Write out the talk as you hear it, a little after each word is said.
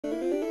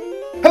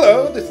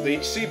Hello, this is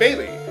H.C.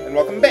 Bailey, and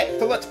welcome back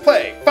to Let's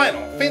Play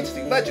Final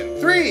Fantasy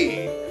Legend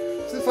 3!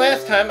 Since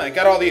last time, I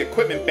got all the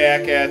equipment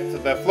back at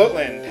the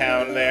Floatland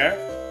town there.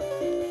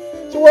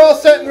 So we're all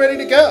set and ready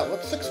to go.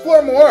 Let's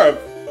explore more of,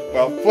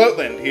 well,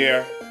 Floatland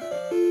here.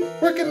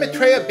 Where could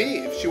Maitreya be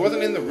if she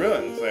wasn't in the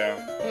ruins there?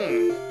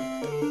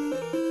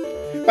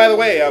 By the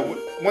way,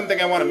 one thing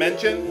I want to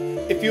mention,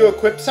 if you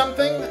equip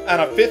something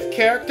on a 5th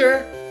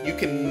character, you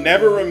can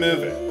never remove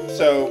it.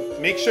 So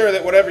make sure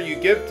that whatever you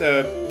give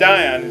to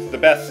Dion is the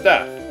best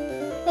stuff.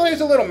 Well,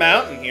 there's a little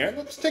mountain here.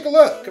 Let's take a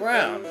look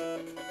around.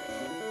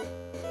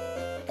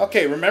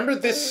 Okay, remember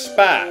this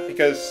spot,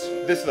 because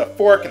this is a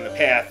fork in the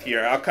path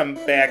here. I'll come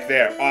back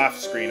there off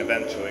screen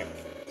eventually.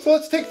 So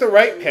let's take the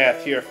right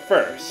path here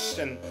first,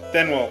 and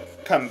then we'll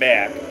come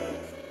back.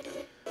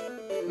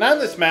 And on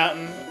this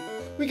mountain,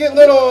 we get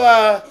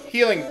little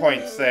healing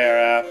points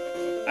there.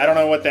 I don't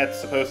know what that's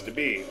supposed to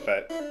be,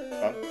 but,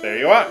 well, there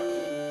you are.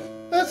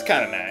 That's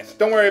kind of nice.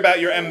 Don't worry about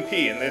your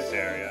MP in this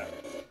area.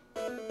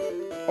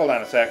 Hold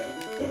on a sec.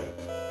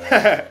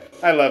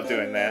 I love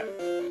doing that.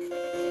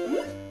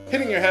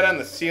 Hitting your head on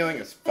the ceiling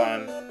is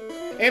fun.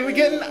 And we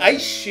get an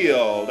ice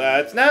shield.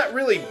 It's not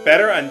really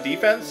better on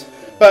defense,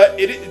 but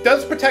it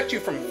does protect you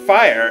from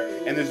fire,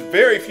 and there's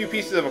very few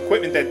pieces of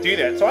equipment that do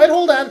that, so I'd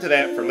hold on to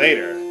that for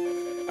later.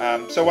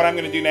 So what I'm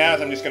going to do now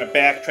is I'm just going to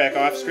backtrack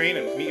off screen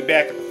and meet you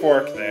back at the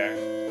fork there.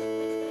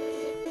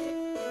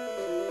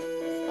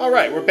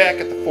 Alright, we're back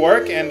at the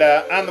fork, and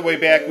on the way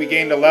back we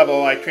gained a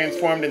level. I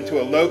transformed into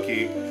a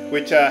Loki,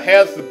 which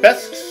has the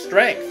best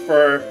strength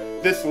for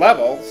this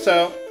level,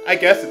 so I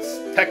guess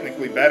it's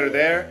technically better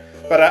there.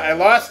 But I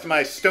lost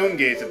my Stone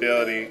Gaze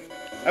ability.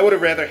 I would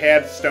have rather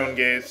had Stone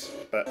Gaze,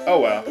 but oh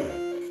well.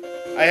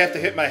 I have to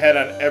hit my head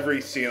on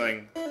every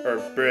ceiling, or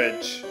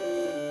bridge,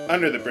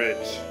 under the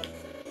bridge.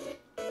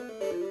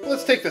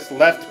 Let's take this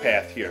left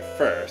path here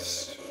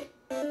first.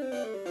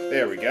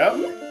 There we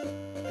go.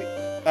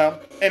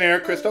 An air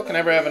crystal, can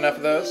never have enough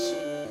of those.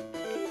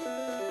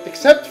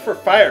 Except for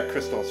fire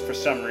crystals for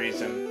some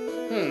reason.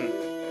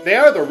 They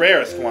are the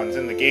rarest ones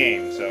in the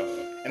game,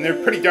 and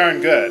they're pretty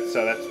darn good,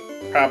 so that's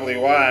probably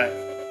why.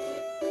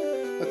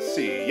 Let's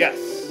see, yes.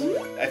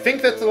 I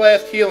think that's the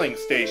last healing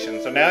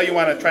station, so now you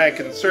want to try and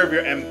conserve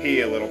your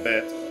MP a little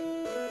bit.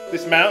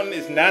 This mountain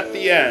is not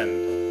the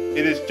end.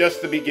 It is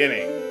just the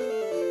beginning.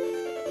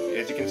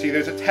 As you can see,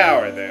 there's a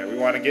tower there. We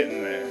want to get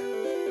in there.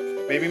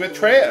 Maybe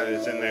Maitreya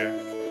is in there.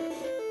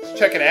 Let's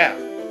check it out.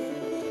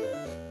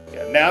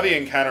 Yeah, now the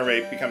encounter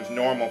rate becomes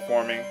normal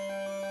for me.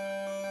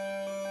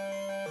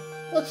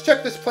 Let's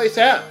check this place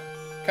out.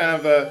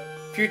 Kind of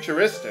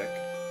futuristic.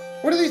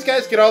 Where do these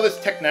guys get all this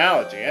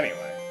technology anyway?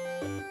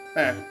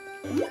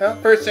 Well,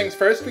 first things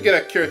first, we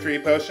get a Cure 3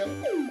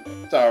 potion.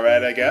 It's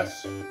alright, I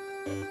guess.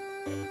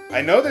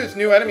 I know there's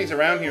new enemies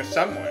around here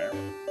somewhere.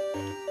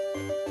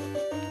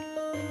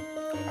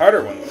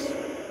 Harder ones.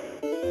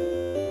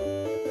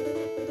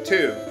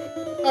 2.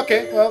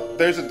 Okay, well,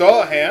 there's a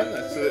Dullahan.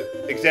 That's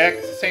the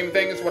exact same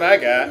thing as what I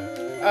got.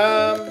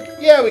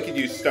 Yeah, we could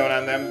use stone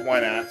on them. Why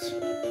not?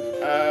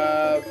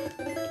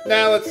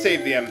 Now let's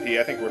save the MP.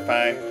 I think we're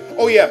fine.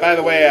 Oh yeah, by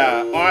the way,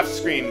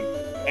 off-screen,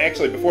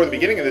 actually before the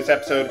beginning of this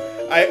episode,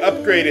 I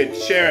upgraded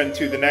Sharon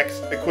to the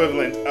next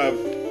equivalent of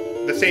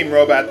the same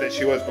robot that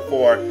she was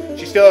before.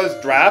 She still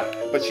has drop,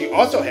 but she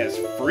also has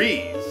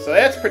freeze. So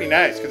that's pretty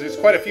nice, because there's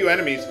quite a few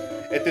enemies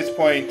at this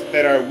point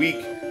that are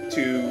weak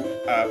to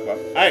well,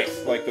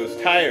 ice, like those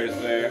tires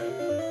there,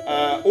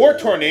 or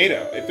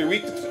tornado. If they're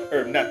weak to,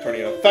 or not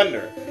tornado,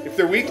 thunder. If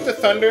they're weak to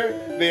thunder,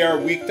 they are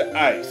weak to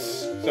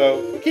ice.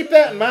 So keep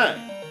that in mind.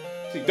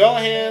 See,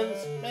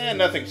 Dullahans,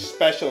 nothing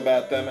special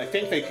about them. I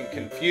think they can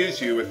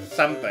confuse you with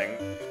something.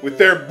 With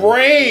their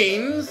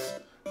brains,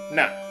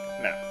 no.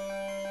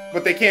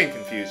 But they can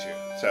confuse you,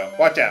 so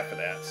watch out for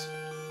that.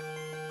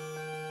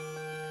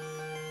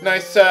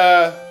 Nice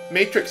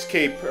Matrix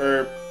cape,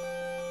 or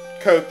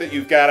coat that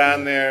you've got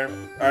on there,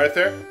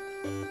 Arthur,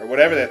 or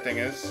whatever that thing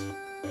is.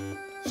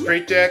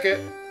 Straight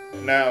jacket?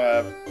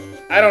 No,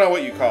 I don't know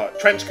what you call it.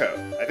 Trench coat.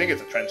 I think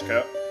it's a trench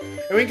coat.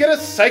 And we get a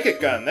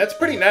psychic gun. That's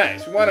pretty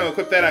nice. We want to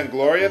equip that on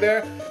Gloria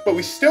there, but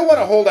we still want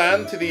to hold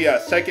on to the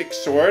psychic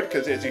sword,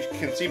 because as you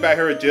can see by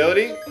her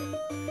agility,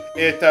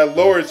 it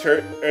lowers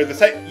her, or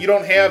you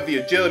don't have the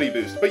agility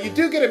boost, but you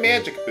do get a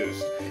magic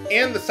boost.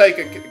 And the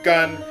psychic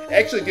gun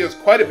actually deals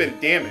quite a bit of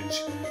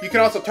damage. You can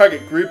also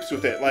target groups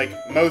with it, like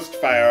most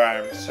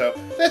firearms, so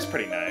that's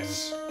pretty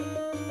nice.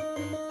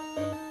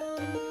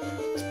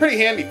 It's pretty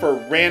handy for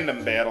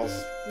random battles,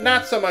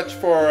 not so much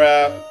for,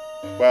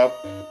 well,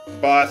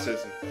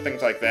 bosses and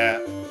things like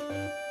that.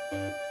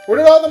 Where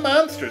did all the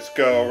monsters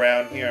go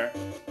around here?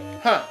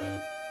 Huh.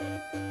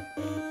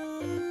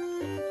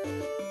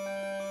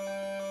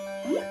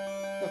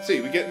 Let's see,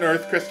 we get an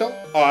earth crystal.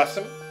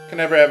 Awesome. Can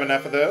never have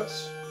enough of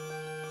those.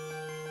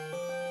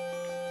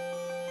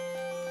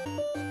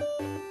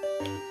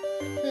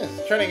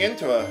 It's turning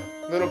into a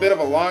little bit of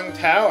a long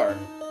tower.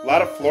 A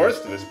lot of floors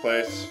to this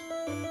place.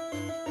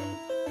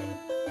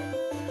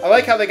 I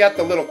like how they got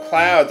the little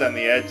clouds on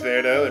the edge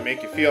there, though, that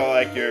make you feel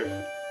like you're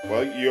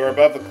Well, you're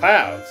above the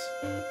clouds.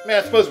 I mean,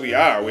 I suppose we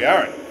are. We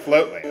are in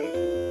Floatland.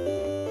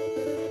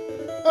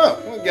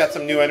 Oh, we got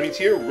some new enemies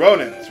here.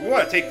 Ronins. We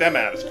want to take them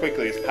out as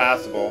quickly as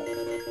possible.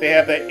 They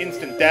have that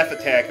instant death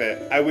attack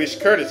that I wish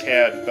Curtis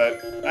had, but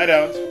I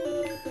don't.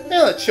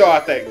 And let's show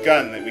off that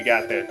gun that we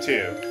got there,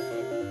 too.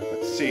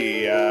 Let's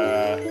see,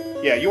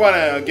 yeah, you want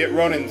to get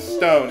Ronin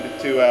stoned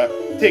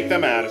to take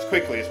them out as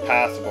quickly as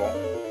possible.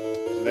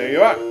 So there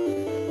you are.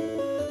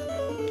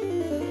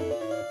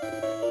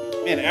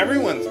 And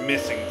everyone's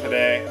missing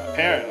today,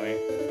 apparently.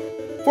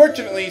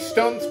 Fortunately,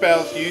 stone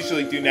spells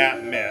usually do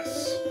not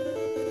miss.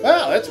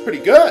 Wow, that's pretty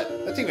good.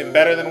 That's even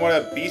better than what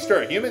a beast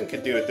or a human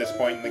could do at this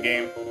point in the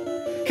game.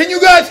 Can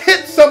you guys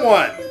hit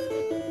someone?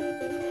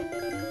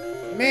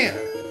 Man.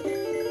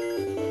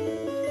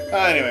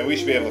 Anyway, we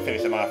should be able to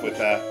finish them off with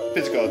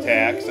physical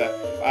attacks.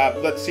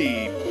 Let's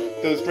see.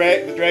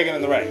 The dragon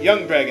on the right.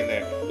 Young dragon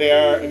there. They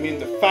are immune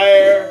to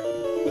fire.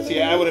 Let's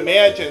see, I would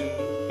imagine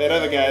that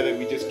other guy that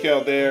we just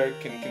killed there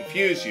can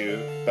confuse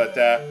you. But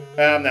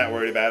I'm not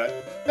worried about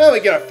it. Well, we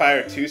get a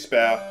fire 2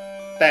 spell.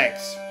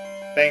 Thanks.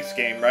 Thanks,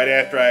 game. Right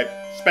after I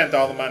spent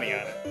all the money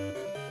on it.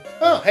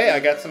 Oh, hey, I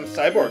got some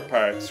cyborg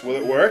parts. Will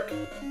it work?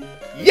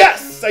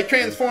 Yes! I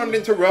transformed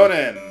into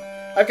Ronin.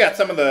 I've got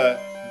some of the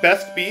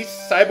best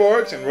beasts,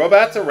 cyborgs, and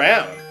robots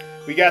around.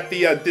 We got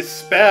the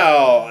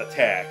Dispel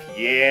attack.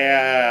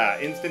 Yeah!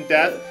 Instant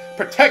death.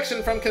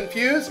 Protection from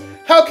confuse.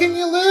 How can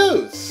you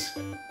lose?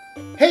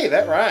 Hey,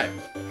 that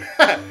rhymed.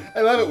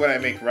 I love it when I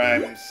make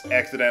rhymes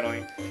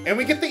accidentally. And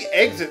we get the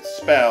Exit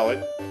spell.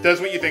 It does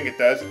what you think it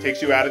does. It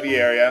takes you out of the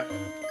area.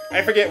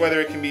 I forget whether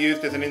it can be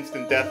used as an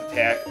instant death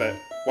attack, but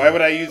why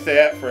would I use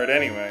that for it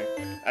anyway?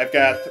 I've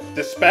got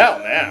Dispel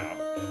now.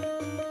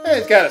 And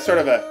he's got a sort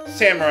of a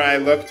samurai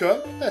look to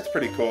him. That's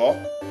pretty cool.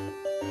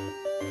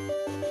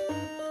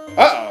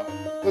 Uh-oh.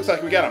 Looks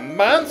like we got a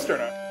monster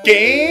in our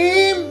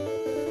game?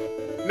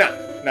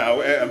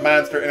 No, a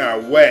monster in our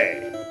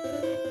way.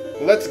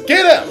 Let's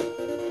get him!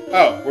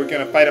 Oh, we're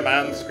gonna fight him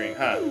on the screen,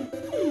 huh?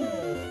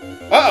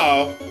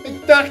 Uh-oh.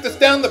 It knocked us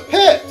down the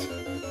pit!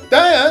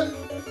 Dion,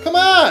 come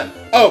on!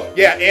 Oh,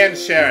 yeah, and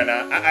Sharon.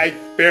 I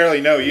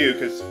barely know you,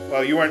 because,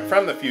 well, you weren't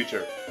from the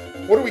future.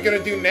 What are we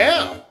gonna do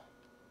now?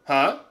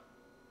 Huh?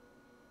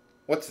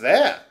 What's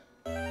that?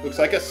 Looks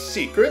like a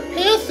secret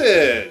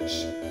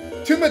passage!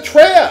 To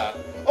Maitreya!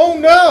 Oh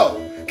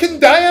no! Can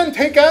Dion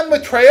take on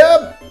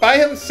Maitreya by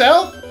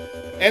himself?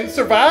 And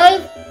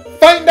survive?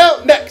 Find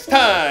out next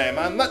time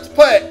on Let's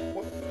Play!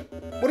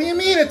 What do you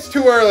mean it's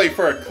too early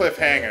for a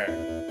cliffhanger?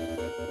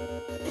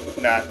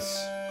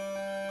 Nuts.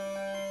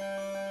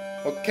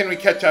 Well, can we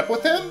catch up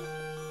with him?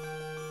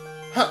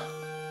 Huh.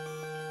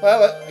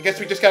 Well, I guess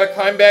we just gotta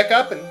climb back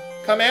up and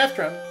come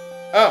after him.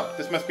 Oh,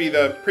 this must be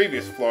the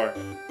previous floor.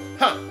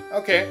 Huh,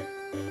 okay.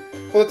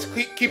 Well, let's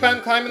keep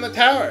on climbing the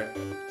tower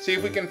and see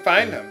if we can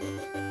find him.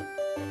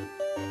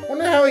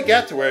 Wonder how he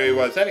got to where he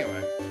was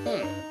anyway.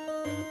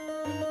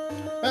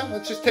 Well,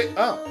 let's just take...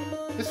 Oh,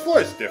 this floor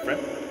is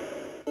different.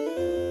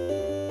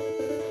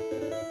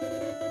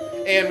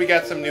 And we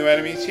got some new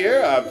enemies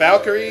here.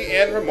 Valkyrie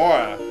and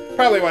Remora.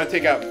 Probably want to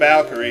take out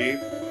Valkyrie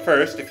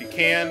first if you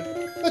can.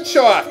 Let's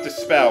show off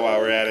Dispel while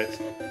we're at it.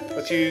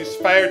 Let's use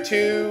Fire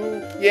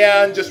 2.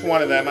 Yeah, on just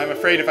one of them. I'm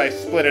afraid if I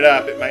split it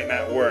up, it might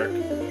not work.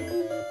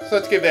 So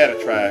let's give that a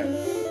try.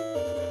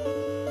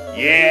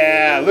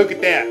 Yeah, look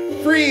at that.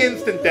 Free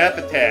instant death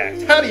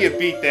attacks. How do you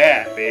beat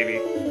that, baby?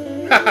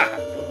 Haha.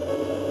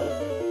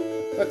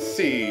 Let's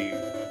see.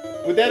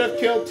 Would that have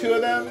killed 2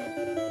 of them?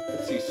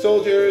 Let's see.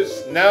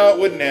 Soldiers. No, it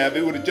wouldn't have.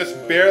 It would have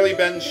just barely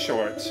been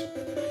short.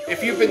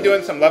 If you've been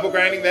doing some level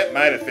grinding, that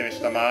might have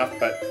finished them off,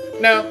 but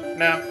no.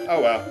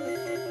 Oh well.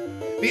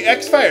 The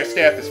X-Fire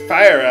Staff is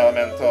Fire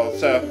Elemental,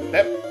 so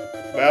that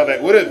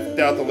would have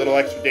dealt a little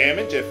extra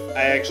damage if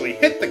I actually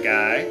hit the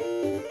guy,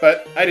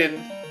 but I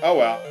didn't. Oh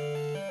well.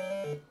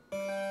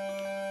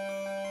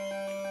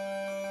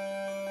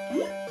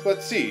 So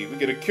let's see. We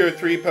get a Cure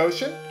 3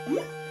 potion.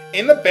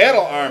 In the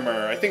battle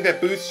armor, I think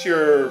that boosts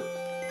your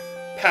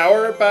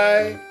power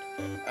by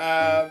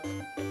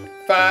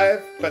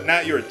 5, but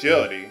not your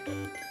agility.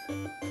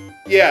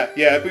 Yeah,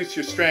 it boosts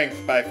your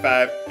strength by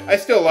 5. I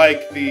still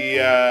like the,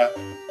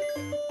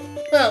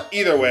 well,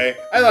 either way,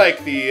 I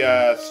like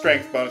the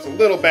strength bonus a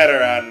little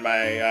better on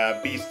my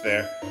beast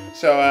there.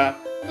 So,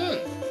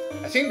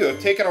 I seem to have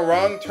taken a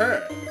wrong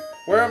turn.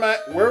 Where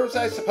was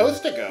I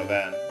supposed to go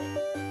then?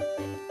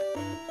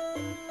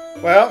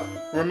 Well,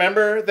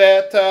 remember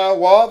that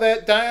wall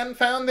that Dion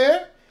found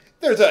there?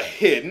 There's a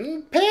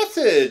hidden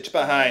passage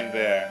behind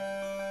there.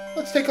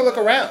 Let's take a look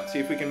around, see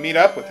if we can meet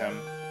up with him.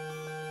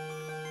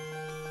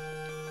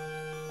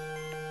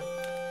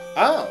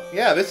 Oh,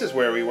 yeah, this is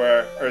where we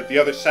were, or the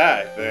other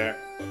side there.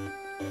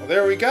 Well,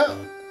 there we go.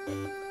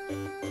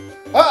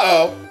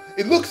 Uh-oh,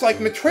 it looks like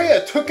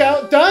Maitreya took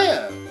out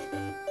Dion.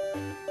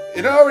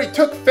 It already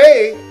took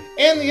Faye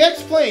and the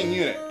X-Plane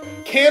unit.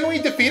 Can we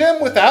defeat him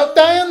without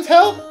Dion's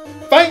help?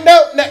 Find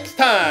out next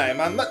time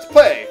on Let's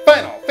Play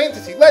Final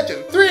Fantasy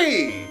Legend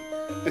 3!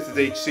 This is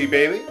HC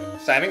Bailey,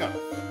 signing off.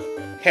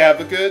 Have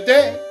a good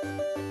day.